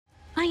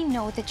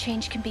know that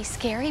change can be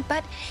scary,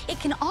 but it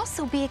can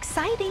also be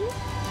exciting.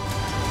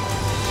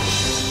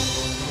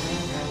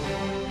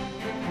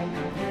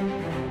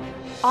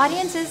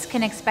 Audiences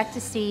can expect to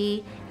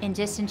see in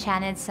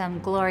Disenchanted some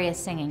glorious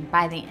singing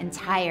by the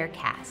entire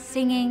cast.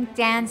 Singing,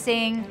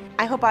 dancing.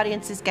 I hope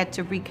audiences get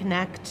to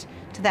reconnect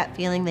to that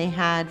feeling they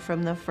had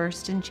from the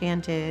first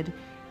Enchanted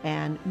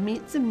and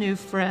meet some new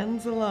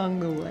friends along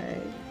the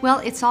way. Well,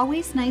 it's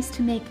always nice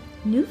to make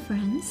new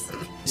friends.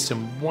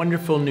 Some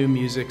wonderful new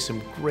music,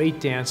 some great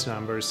dance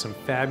numbers, some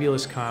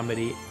fabulous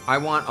comedy. I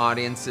want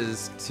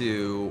audiences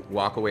to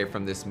walk away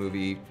from this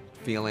movie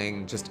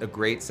feeling just a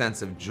great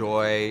sense of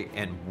joy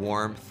and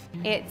warmth.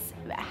 It's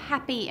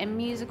happy and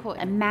musical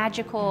and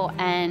magical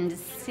and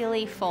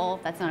silly-ful.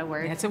 That's not a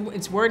word. It's a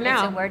word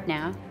now. It's a word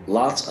now.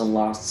 Lots and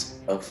lots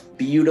of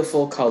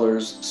beautiful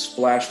colors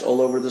splashed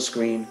all over the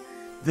screen.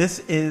 This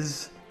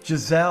is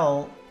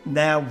Giselle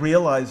now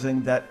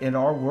realizing that in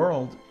our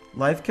world,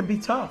 life can be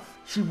tough.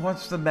 She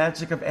wants the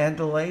magic of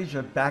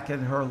Andalasia back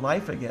in her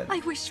life again. I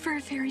wished for a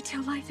fairy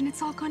tale life and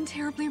it's all gone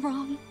terribly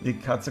wrong. The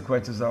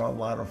consequences are a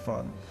lot of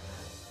fun.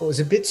 It was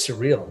a bit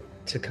surreal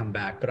to come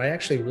back, but I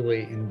actually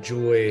really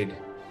enjoyed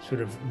sort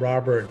of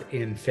Robert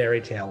in fairy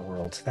tale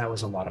world. That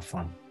was a lot of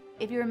fun.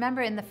 If you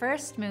remember in the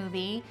first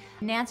movie,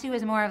 Nancy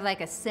was more of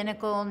like a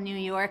cynical New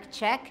York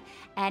chick,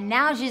 and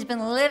now she's been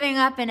living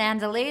up in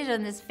Andalasia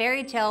in this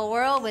fairy tale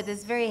world with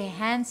this very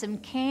handsome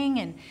king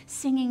and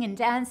singing and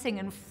dancing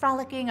and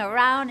frolicking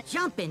around.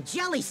 Jumping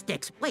jelly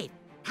sticks. Wait,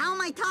 how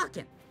am I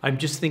talking? I'm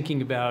just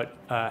thinking about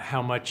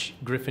how much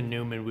Griffin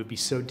Newman would be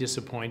so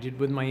disappointed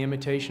with my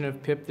imitation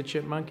of Pip the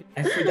Chipmunk.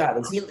 I forgot.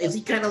 Is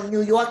he kind of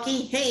New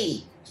Yorkie?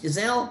 Hey,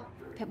 Giselle.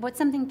 Pip, what's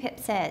something Pip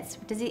says?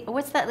 Does he?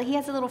 What's that? He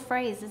has a little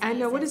phrase. I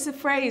know. What is the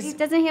phrase?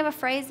 Doesn't he have a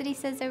phrase that he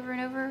says over and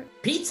over?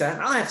 Pizza?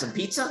 I'll have some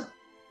pizza.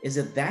 Is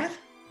it that?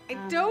 I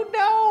don't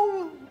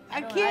know.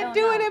 I can't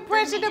do an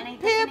impression of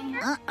Pip.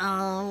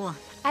 Uh-oh.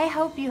 I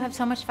hope you have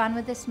so much fun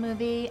with this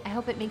movie. I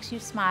hope it makes you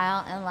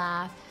smile and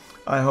laugh.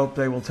 I hope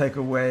they will take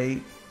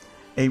away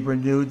a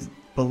renewed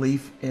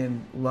belief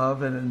in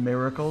love and in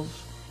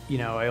miracles. You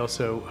know, I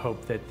also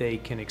hope that they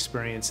can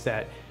experience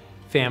that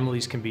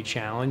families can be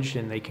challenged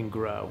and they can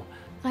grow.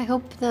 I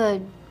hope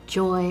the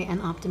joy and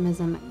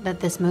optimism that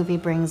this movie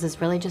brings is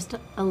really just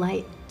a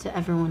light to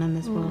everyone in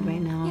this world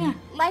right now.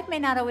 Yeah, life may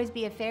not always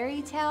be a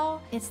fairy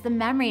tale. It's the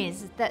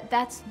memories,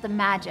 that's the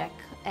magic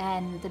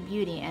and the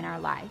beauty in our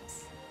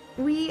lives.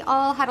 We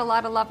all had a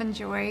lot of love and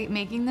joy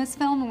making this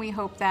film, and we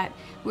hope that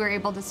we're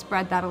able to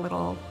spread that a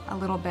little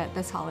bit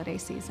this holiday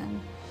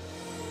season.